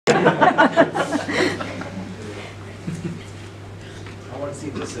want to see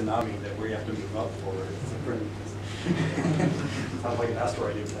the tsunami that we have to move up for. It's pretty, sounds like an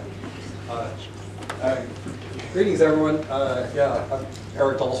asteroid impact. Greetings, everyone. Yeah, I'm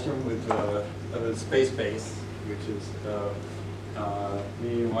Eric Dahlstrom with SpaceBase, which is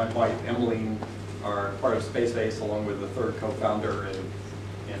me and my wife Emmeline are part of SpaceBase, along with the third co-founder in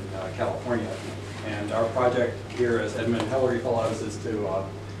California. And our project here, as Edmund Hillary Fellows, is to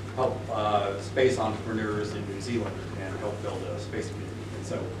help space entrepreneurs in New Zealand and help build a space community. And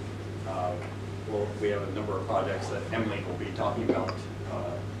so we have a number of projects that Emily will be talking about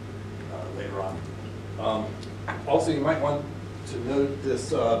later on. Also, you might want to note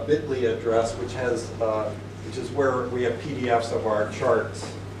this bit.ly address, which has which is where we have PDFs of our charts.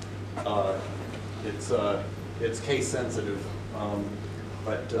 It's case sensitive,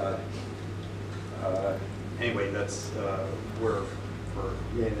 but anyway, that's where for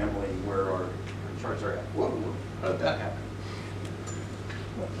me and Emily where our charts are at. Whoa, how did that happen?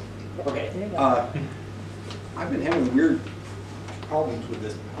 Okay, I've been having weird problems with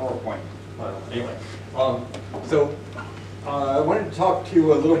this PowerPoint. Anyway, so I wanted to talk to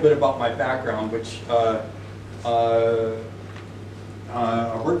you a little bit about my background, which I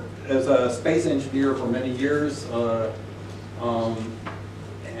worked as a space engineer for many years,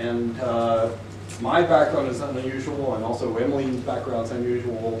 and my background is unusual, and also Emmeline's background is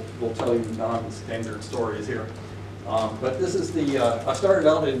unusual. We'll tell you non-standard stories here. But this is the, I started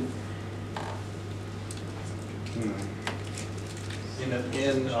out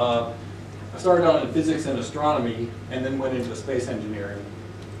I started out in physics and astronomy, and then went into space engineering,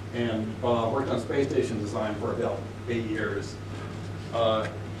 and worked on space station design for about 8 years.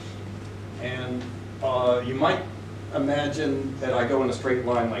 You might imagine that I go in a straight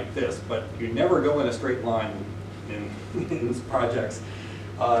line like this, but you never go in a straight line in these projects.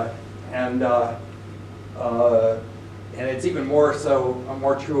 And it's even more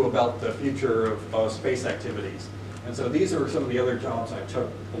true about the future of space activities. And so these are some of the other jobs I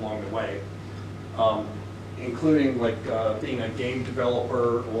took along the way, including like being a game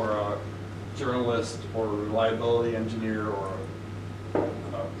developer or a journalist or a reliability engineer or a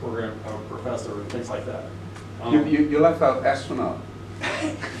professor and things like that. You left out astronaut.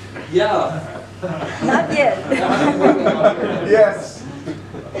 Yeah. Not yet. Yes.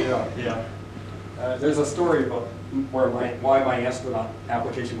 Yeah. There's a story about why my astronaut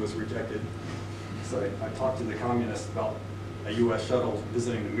application was rejected. So I talked to the communists about a U.S. shuttle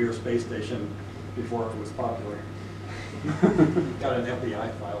visiting the Mir space station before it was popular. Got an FBI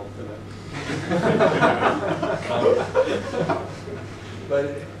file for that. But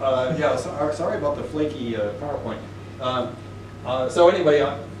yeah, sorry about the flaky PowerPoint. So anyway,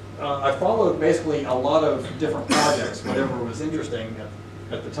 I followed basically a lot of different projects, whatever was interesting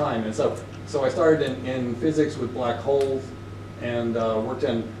at the time. And so I started in physics with black holes, and worked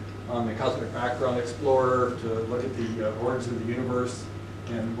on the Cosmic Background Explorer to look at the origins of the universe,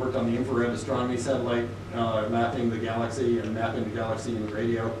 and worked on the infrared astronomy satellite, mapping the galaxy in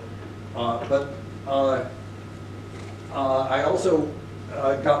radio. I also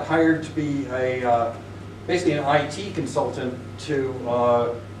got hired to be basically an IT consultant to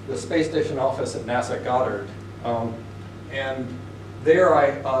the space station office at NASA Goddard, and there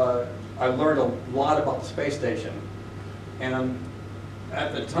I learned a lot about the space station. And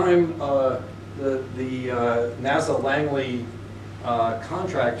at the time, the NASA Langley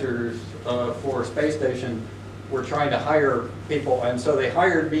contractors for space station were trying to hire people, and so they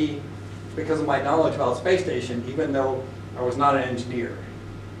hired me because of my knowledge about space station, even though I was not an engineer.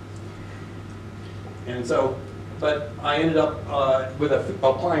 And so, but I ended up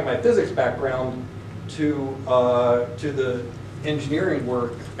applying my physics background to the engineering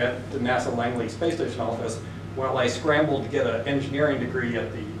work at the NASA Langley Space Station office, while I scrambled to get an engineering degree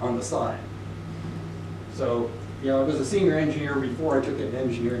on the side. So, you know, I was a senior engineer before I took an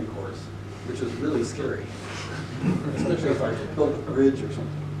engineering course, which is really scary, especially if I built a bridge or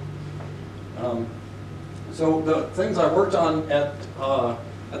something. So the things I worked on at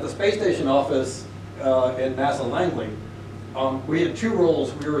the space station office in NASA Langley, we had two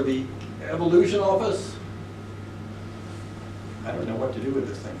roles. We were the evolution office. I don't know what to do with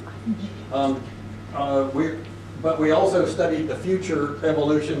this thing. But we also studied the future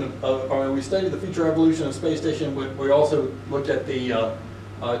evolution we studied the future evolution of space station. We also looked at the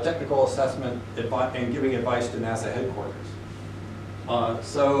technical assessment and giving advice to NASA headquarters.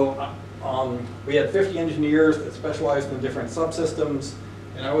 We had 50 engineers that specialized in different subsystems,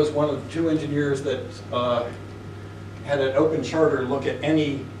 and I was one of 2 engineers that had an open charter to look at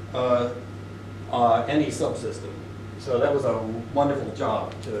any subsystem. so that was a wonderful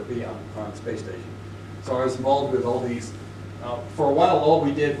job to be on Space Station. So I was involved with all these. For a while, all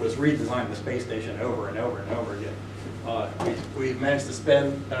we did was redesign the space station over and over and over again. We managed to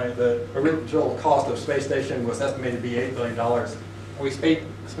spend, the original cost of space station was estimated to be $8 billion. We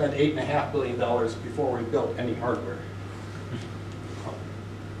spent $8.5 billion before we built any hardware.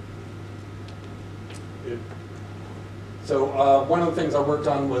 So one of the things I worked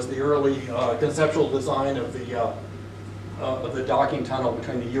on was the early conceptual design of the docking tunnel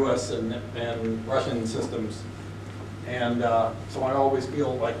between the U.S. and Russian systems. And so I always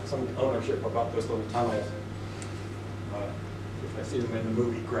feel like some ownership about those little tunnels. If I see them in the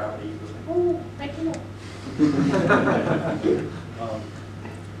movie Gravity, it's like, oh, thank you.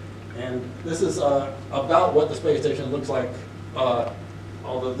 And this is about what the space station looks like,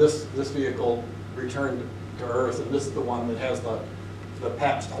 although this vehicle returned to Earth, and this is the one that has the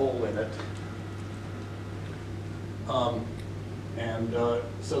patched hole in it.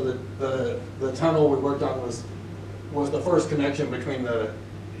 So the tunnel we worked on was the first connection between the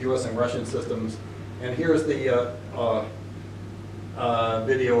U.S. and Russian systems. And here's the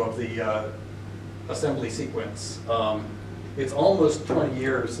video of the assembly sequence. It's almost 20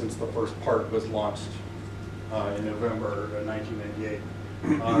 years since the first part was launched in November 1998.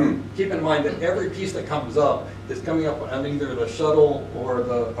 Keep in mind that every piece that comes up is coming up on either the shuttle or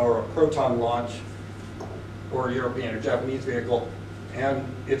a Proton launch or a European or Japanese vehicle, and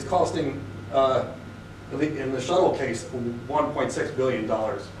it's costing, in the shuttle case, $1.6 billion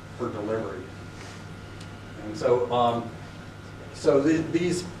per delivery. And so,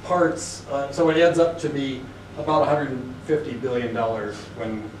 these parts, so it adds up to be about $150 billion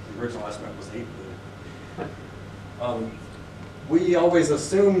when the original estimate was $8 billion. We always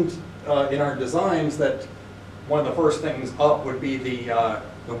assumed in our designs that one of the first things up would be the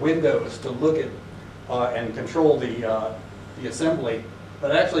windows to look at and control the assembly.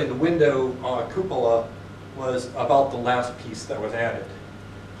 But actually the window cupola was about the last piece that was added.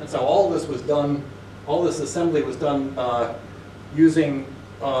 And so all this was done, all this assembly was done using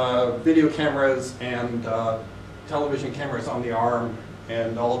video cameras and television cameras on the arm,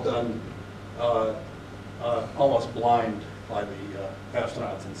 and all done almost blind by the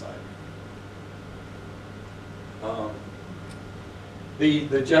astronauts inside.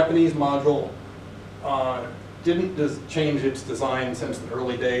 The Japanese module didn't change its design since the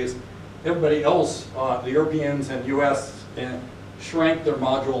early days. Everybody else, the Europeans and US, shrank their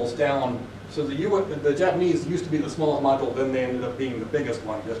modules down. So the Japanese used to be the smallest module, then they ended up being the biggest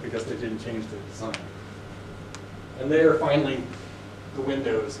one just because they didn't change the design. And there, finally, the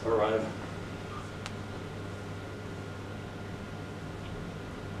windows arrive.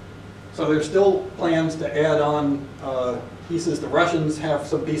 So there's still plans to add on pieces. The Russians have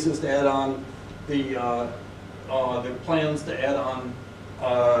some pieces to add on. The plans to add on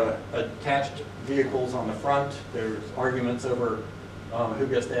attached vehicles on the front. There's arguments over who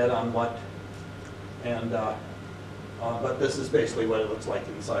gets to add on what. And but this is basically what it looks like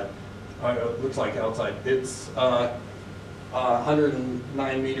inside. It looks like outside. It's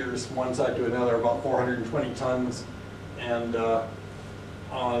 109 meters one side to another, about 420 tons, and the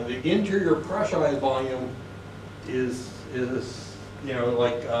interior pressurized volume is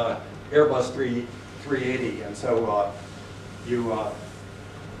like Airbus 380, and so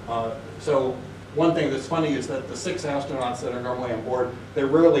so one thing that's funny is that the 6 astronauts that are normally on board, they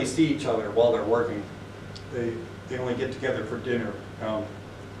rarely see each other while they're working. They only get together for dinner.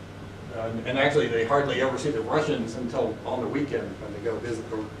 And actually, they hardly ever see the Russians until on the weekend when they go visit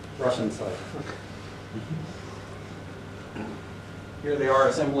the Russian side. Here they are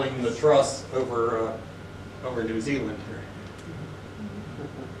assembling the truss over New Zealand here.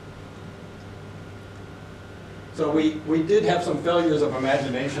 So we did have some failures of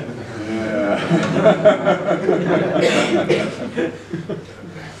imagination.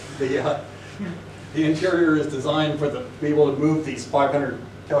 The interior is designed for to be able to move these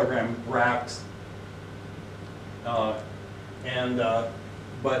 500-kilogram racks, but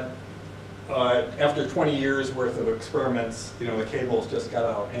after 20 years worth of experiments, the cables just got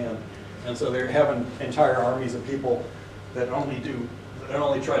out of hand, and so they're having entire armies of people that only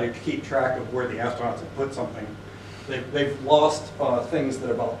try to keep track of where the astronauts have put something. They've lost things that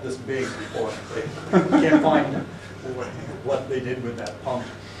are about this big before. They can't find what they did with that pump.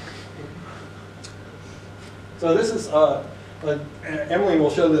 So this is, Emily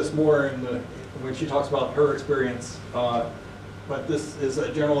will show this more when she talks about her experience, but this is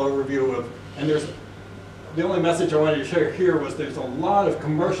a general overview of, and the only message I wanted to share here was there's a lot of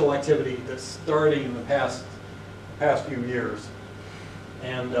commercial activity that's starting in the past few years.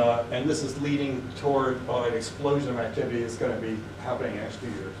 And this is leading toward an explosion of activity that's going to be happening in the next few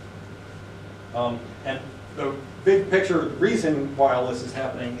years. And the big picture reason why all this is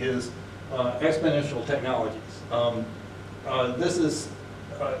happening is exponential technologies. This is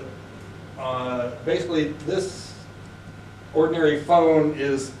basically this ordinary phone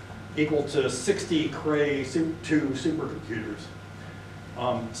is equal to 60 Cray 2 supercomputers.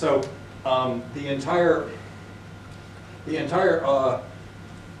 The entire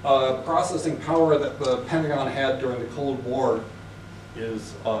processing power that the Pentagon had during the Cold War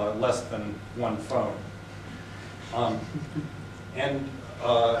is less than one phone. And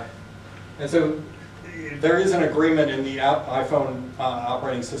so there is an agreement in the iPhone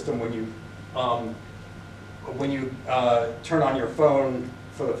operating system when you turn on your phone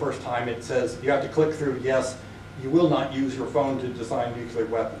for the first time, it says you have to click through yes, you will not use your phone to design nuclear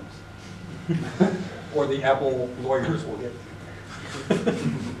weapons. Or the Apple lawyers will get you.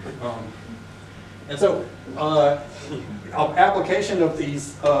 And so application of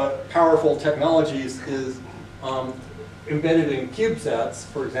these powerful technologies is embedded in CubeSats,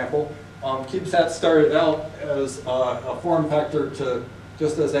 for example. CubeSats started out as a form factor to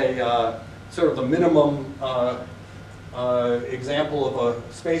just as a sort of the minimum example of a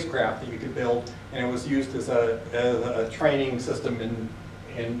spacecraft that you could build, and it was used as a training system in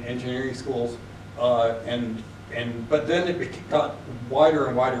engineering schools. But then it got wider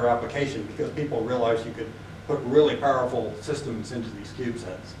and wider application because people realized you could put really powerful systems into these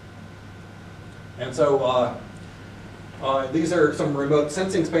CubeSats. And so these are some remote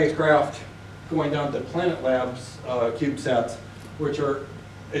sensing spacecraft going down to Planet Labs CubeSats, which are,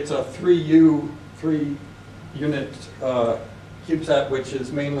 it's a 3 unit CubeSat, which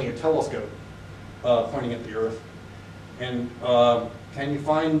is mainly a telescope pointing at the Earth. And can you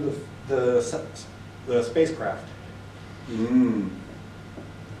find the spacecraft?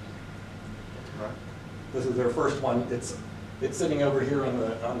 This is their first one. It's sitting over here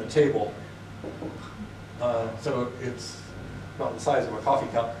on the table. So it's about the size of a coffee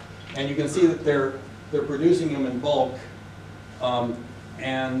cup, and you can see that they're producing them in bulk,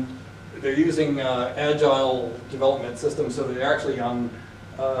 and they're using agile development systems. So they're actually on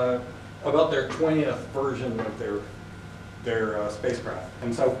about their 20th version of their spacecraft.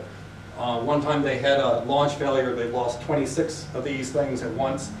 And so one time they had a launch failure. They lost 26 of these things at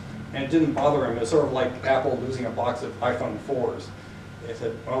once, and it didn't bother them. It's sort of like Apple losing a box of iPhone 4s. They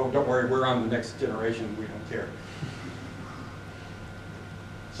said, oh, don't worry, we're on the next generation, we don't care.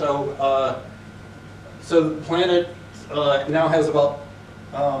 So, so the planet now has about,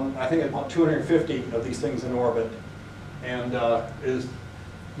 I think about 250 of these things in orbit, and is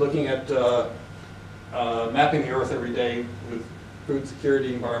looking at mapping the Earth every day with food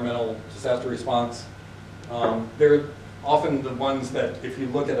security, environmental disaster response. They're often the ones that, if you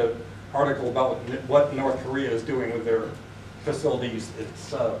look at an article about what North Korea is doing with their facilities,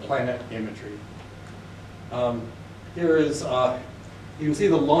 it's planet imagery. Here is, you can see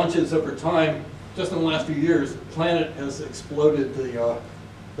the launches over time. Just in the last few years, Planet has exploded the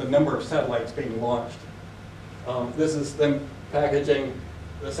number of satellites being launched. This is them packaging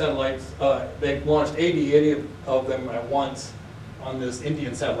the satellites. They've launched 80 of them at once on this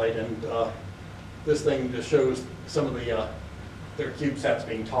Indian satellite, and this thing just shows some of their CubeSats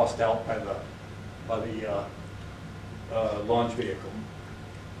being tossed out by the launch vehicle.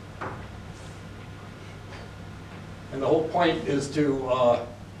 And the whole point is to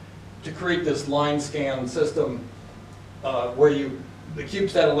create this line scan system where the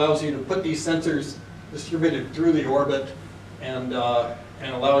CubeSat allows you to put these sensors distributed through the orbit and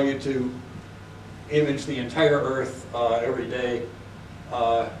allow you to image the entire Earth every day.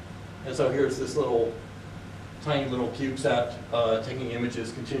 And so here's this tiny little CubeSat taking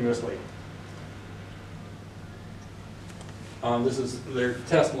images continuously. This is their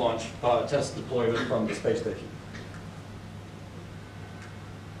test launch, test deployment from the space station.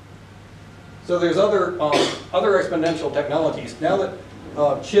 So there's other exponential technologies. Now that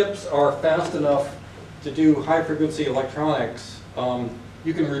chips are fast enough to do high-frequency electronics,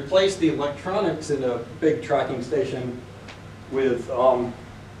 you can replace the electronics in a big tracking station with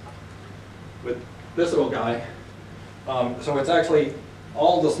this little guy. So it's actually,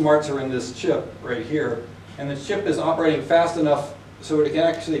 all the smarts are in this chip right here. And the chip is operating fast enough so it can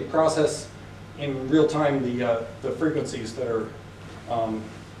actually process in real time the frequencies that are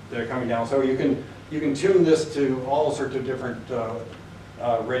coming down. So you can tune this to all sorts of different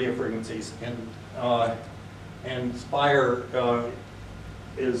radio frequencies, and Spire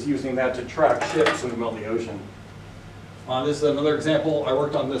is using that to track ships in the middle of the ocean. This is another example. I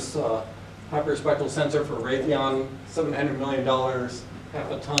worked on this hyperspectral sensor for Raytheon, $700 million.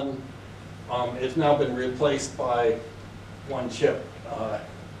 half a ton. It's now been replaced by one chip.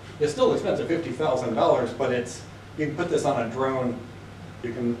 It's still expensive, $50,000, but you can put this on a drone.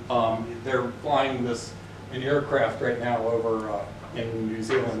 You can, they're flying this in aircraft right now over in New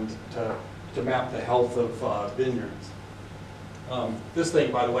Zealand to map the health of vineyards. This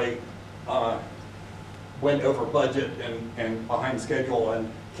thing, by the way, went over budget and behind schedule and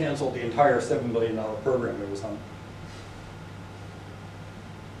canceled the entire $7 billion program it was on.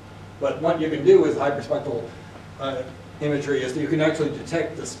 But what you can do with hyperspectral imagery is that you can actually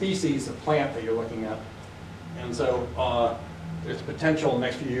detect the species of plant that you're looking at. And so there's potential in the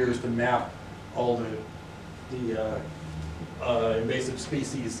next few years to map all the invasive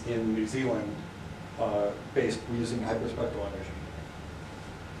species in New Zealand based using hyperspectral imaging.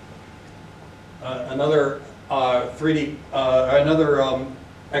 Another 3D, another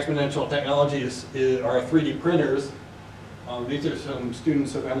exponential technology are 3D printers. These are some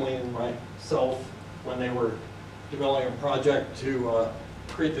students of Emily and myself when they were developing a project to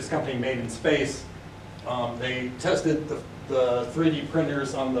create this company Made in Space. They tested the 3D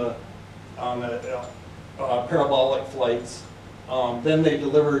printers on the parabolic flights. Then they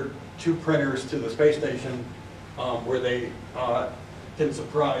delivered 2 printers to the space station where they can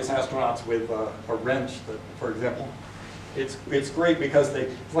surprise astronauts with a wrench, for example. It's great because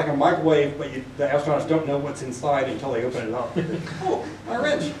it's like a microwave, but the astronauts don't know what's inside until they open it up. Oh, my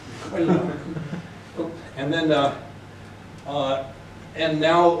wrench! What do you know? And then, and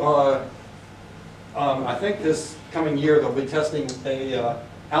now, I think this coming year they'll be testing a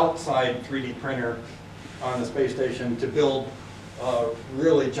outside 3D printer on the space station to build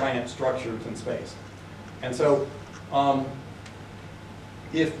really giant structures in space. And so,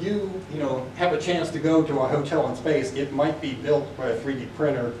 if you have a chance to go to a hotel in space, it might be built by a 3D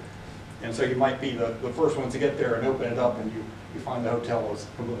printer, and so you might be the first ones to get there and open it up, and you find the hotel is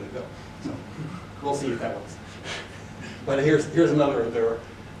completely built. So we'll see if that works. But here's another of their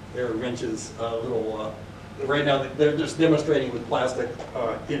wrenches. Right now they're just demonstrating with plastic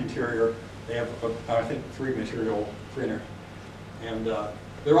interior. They have I think 3 material printer, and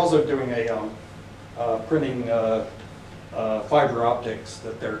they're also doing a printing. Fiber optics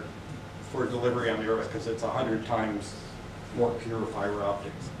that they're for delivery on the Earth because it's 100 times more pure fiber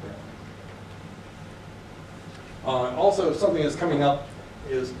optics. Also, something that's coming up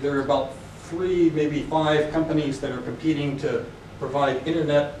is there are about 3, maybe 5 companies that are competing to provide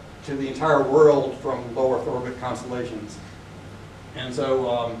internet to the entire world from low Earth orbit constellations, and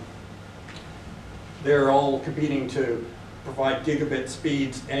so they're all competing to provide gigabit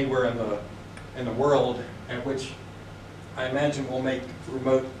speeds anywhere in the world, and which I imagine will make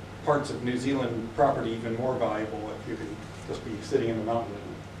remote parts of New Zealand property even more valuable if you can just be sitting in the mountain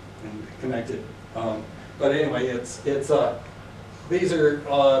and connected. But anyway, these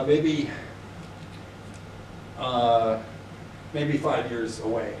are maybe 5 years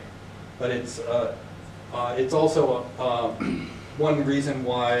away, but it's also one reason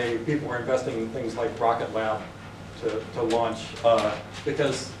why people are investing in things like Rocket Lab to launch,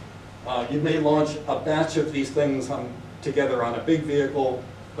 because you may launch a batch of these things together on a big vehicle,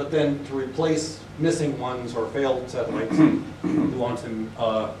 but then to replace missing ones or failed satellites, you launch them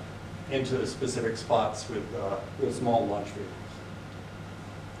into specific spots with small launch vehicles.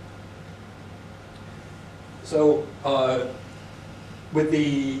 So with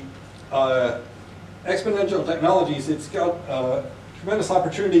the exponential technologies, it's got a tremendous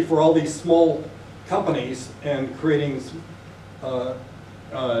opportunity for all these small companies and creating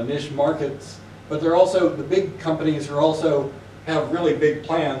niche markets. But they're also, the big companies are also have really big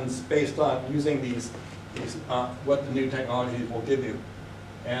plans based on using these what the new technologies will give you.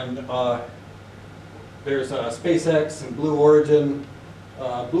 And there's SpaceX and Blue Origin.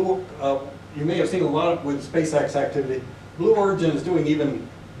 You may have seen a lot with SpaceX activity. Blue Origin is doing even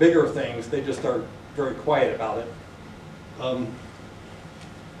bigger things. They just are very quiet about it.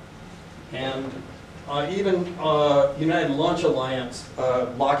 Even United Launch Alliance,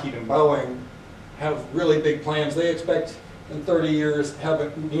 Lockheed and Boeing, have really big plans. They expect in 30 years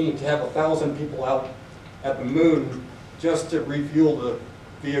needing to have 1,000 people out at the moon just to refuel the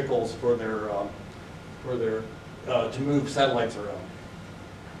vehicles for their to move satellites around.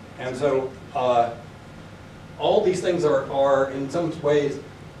 And so all these things are in some ways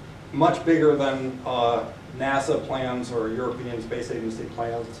much bigger than NASA plans or European Space Agency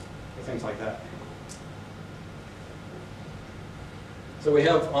plans or things like that. So we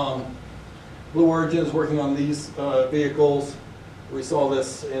have Blue Origin is working on these vehicles. We saw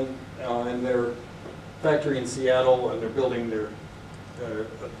this in their factory in Seattle, and they're building their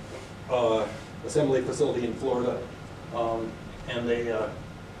assembly facility in Florida. and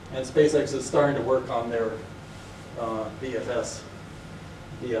and SpaceX is starting to work on their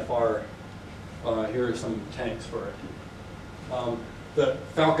VFR. Here are some tanks for it. The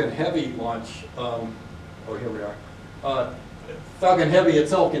Falcon Heavy launch, oh, here we are. Falcon Heavy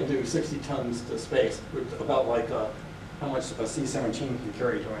itself can do 60 tons to space, which is about like how much a C-17 can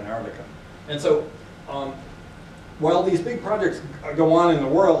carry to Antarctica. And so, while these big projects go on in the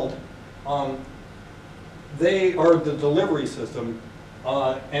world, they are the delivery system.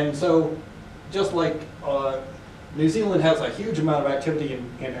 And so, just like New Zealand has a huge amount of activity in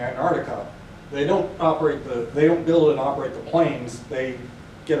Antarctica, they don't build and operate the planes. They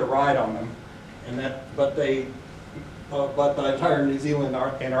get a ride on them, but the entire New Zealand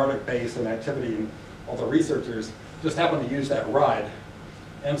Antarctic base and activity and all the researchers just happen to use that ride.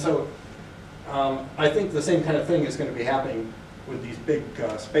 And so I think the same kind of thing is going to be happening with these big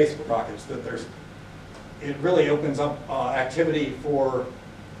space rockets, that it really opens up activity for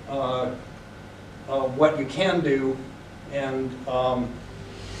what you can do, and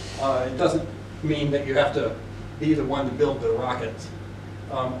it doesn't mean that you have to be the one to build the rockets.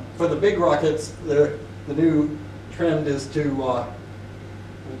 For the big rockets, the new trend is to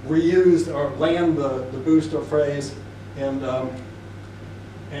reuse or land the booster phase and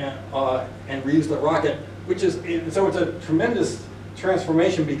reuse the rocket, which is so it's a tremendous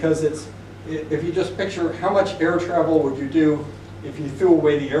transformation, because if you just picture how much air travel would you do if you threw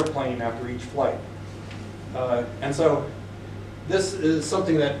away the airplane after each flight, and so this is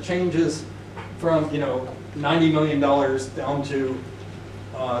something that changes from $90 million down to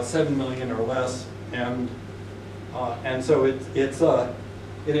 $7 million or less, and so it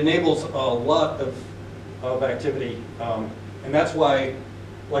enables a lot of activity, and that's why,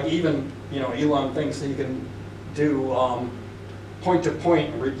 like, even Elon thinks he can do point to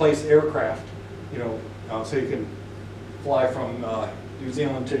point and replace aircraft, so you can fly from New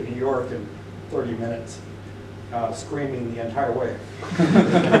Zealand to New York in 30 minutes, screaming the entire way.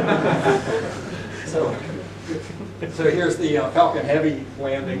 So here's the Falcon Heavy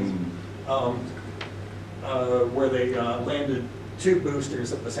landings, where they landed 2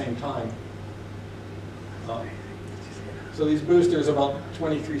 boosters at the same time. So these boosters are about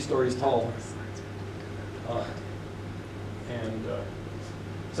 23 stories tall.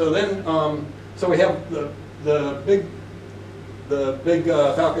 So we have the big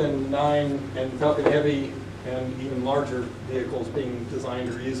Falcon 9 and Falcon Heavy and even larger vehicles being designed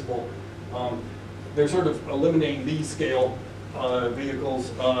or reusable. They're sort of eliminating these scale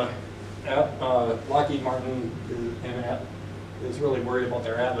vehicles. Lockheed Martin is really worried about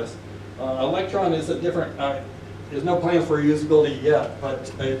their Atlas. Electron is a different, there's no plans for reusability yet,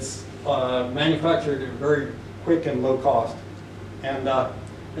 but it's manufactured at very quick and low cost. And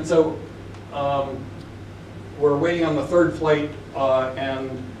so we're waiting on the 3rd flight,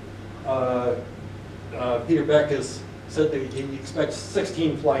 and Peter Beck has said that he expects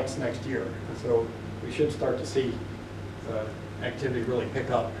 16 flights next year. So we should start to see activity really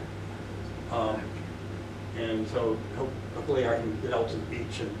pick up. And so hopefully I can get out to the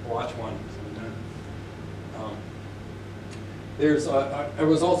beach and watch one sometime. I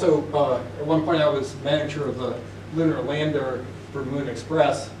was also, at one point I was manager of the lunar lander for Moon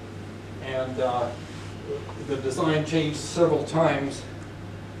Express, and the design changed several times,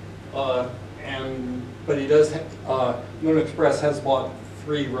 but he does, Moon Express has bought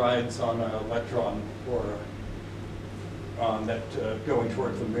 3 rides on Electron for going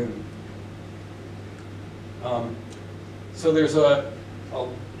towards the moon. So there's a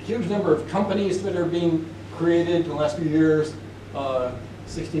huge number of companies that are being created in the last few years.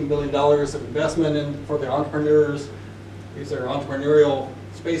 $16 billion of investment for the entrepreneurs. These are entrepreneurial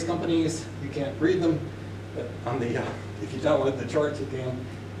space companies. You can't read them, but if you download the charts, you can.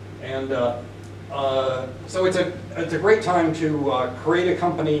 And so it's a great time to create a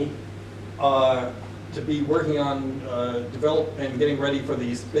company, to be working on develop and getting ready for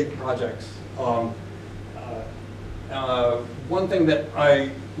these big projects. One thing that I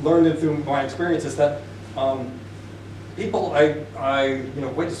learned through my experience is that people I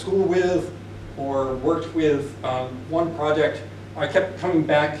went to school with or worked with on one project, I kept coming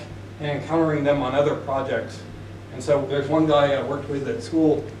back and encountering them on other projects. And so there's one guy I worked with at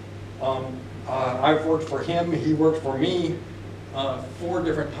school. I've worked for him, he worked for me 4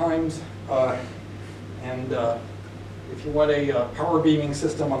 different times. And if you want a power beaming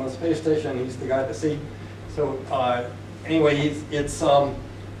system on the space station, he's the guy to see. So anyway, it's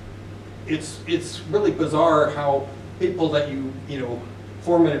really bizarre how people that you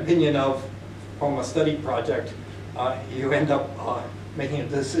form an opinion of from a study project, you end up making a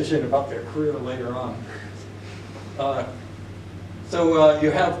decision about their career later on. So you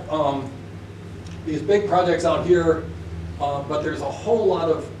have these big projects out here, but there's a whole lot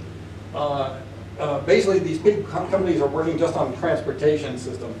of, basically these big companies are working just on the transportation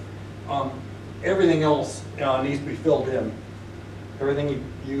system. Everything else needs to be filled in. Everything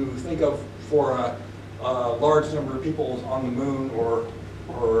you think of for a large number of people on the moon or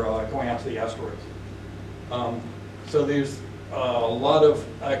going out to the asteroids. So there's a lot of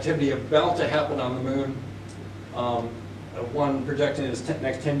activity about to happen on the moon. One projection is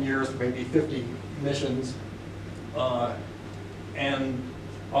next 10 years, maybe 50 missions. And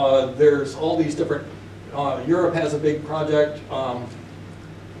there's all these different, Europe has a big project.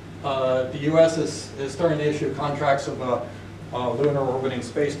 The US is starting to issue contracts with a lunar orbiting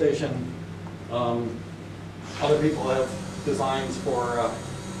space station. Other people have designs for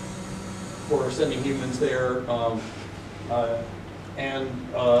sending humans there. Even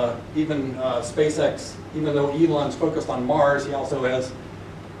SpaceX, even though Elon's focused on Mars, he also has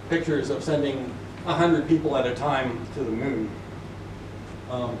pictures of sending 100 people at a time to the moon.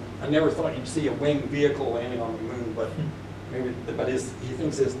 I never thought you'd see a winged vehicle landing on the moon, but he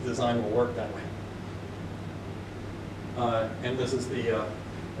thinks his design will work that way. And this is the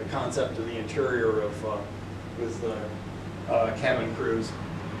concept of the interior of with the cabin crews.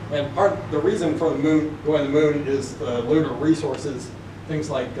 And the reason for the moon, going to the moon, is the lunar resources, things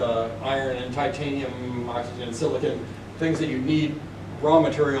like iron and titanium, oxygen, silicon, things that you need, raw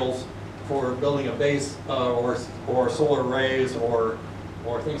materials for building a base or solar arrays or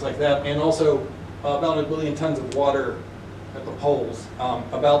things like that, and also about 1 billion tons of water at the poles.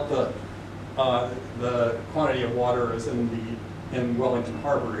 About the quantity of water is in Wellington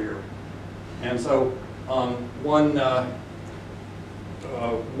Harbor here, and so one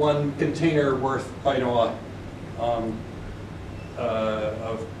container worth,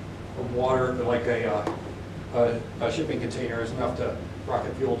 of water, like a shipping container, is enough to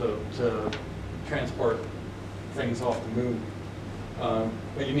rocket fuel to transport things off the moon.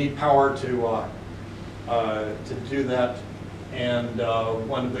 But you need power to do that. And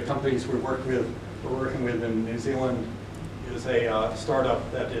one of the companies we're working with in New Zealand is a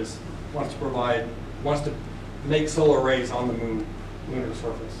startup that wants to make solar arrays on the lunar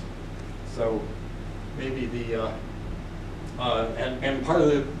surface. So maybe and part of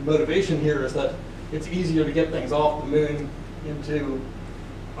the motivation here is that it's easier to get things off the moon into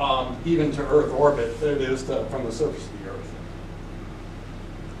even to Earth orbit than it is from the surface of the Earth.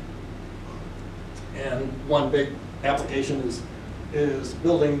 And one big application is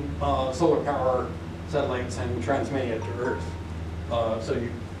building solar power satellites and transmitting it to Earth. So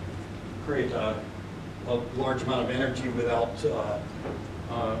you create a large amount of energy without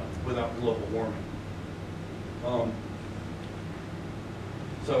global warming.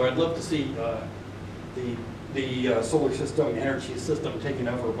 So I'd love to see the solar system, energy system taken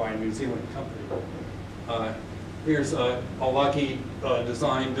over by a New Zealand company. Here's a Lockheed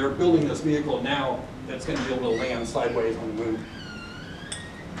design. They're building this vehicle now that's going to be able to land sideways on the moon.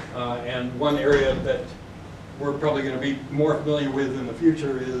 And one area that we're probably going to be more familiar with in the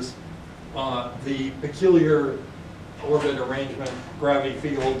future is the peculiar orbit arrangement, gravity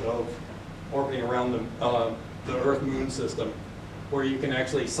field of orbiting around the Earth-Moon system, where you can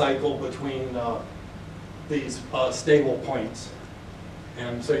actually cycle between these stable points.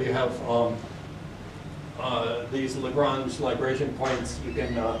 And so you have these Lagrange libration points you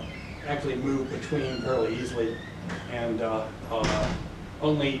can actually move between fairly easily, and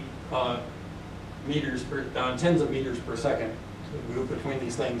only tens of meters per second to move between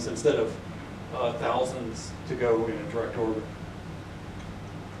these things instead of thousands to go in a direct orbit.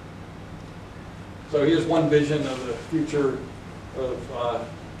 So here's one vision of the future of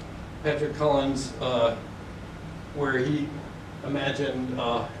Patrick Collins, where he imagined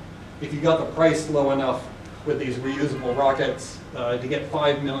if you got the price low enough with these reusable rockets to get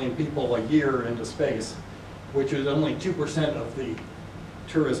 5 million people a year into space, which is only 2% of the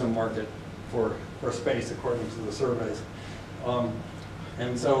tourism market for space, according to the surveys.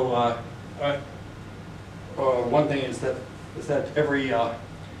 And so one thing is that every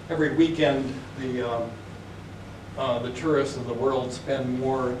weekend the tourists of the world spend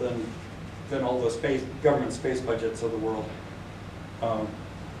more than all the government space budgets of the world.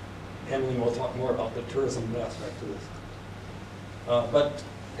 Emily will talk more about the tourism aspect of this. But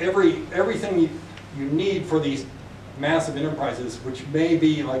everything you need for these massive enterprises, which may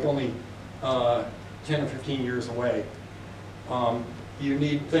be like only 10 or 15 years away, you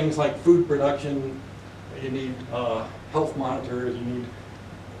need things like food production, you need health monitors, you need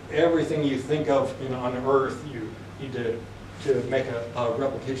everything you think of on Earth, you need to make a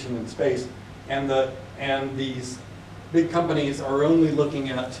replication in space. And these big companies are only looking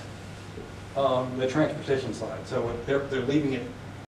at the transportation side. So they're leaving it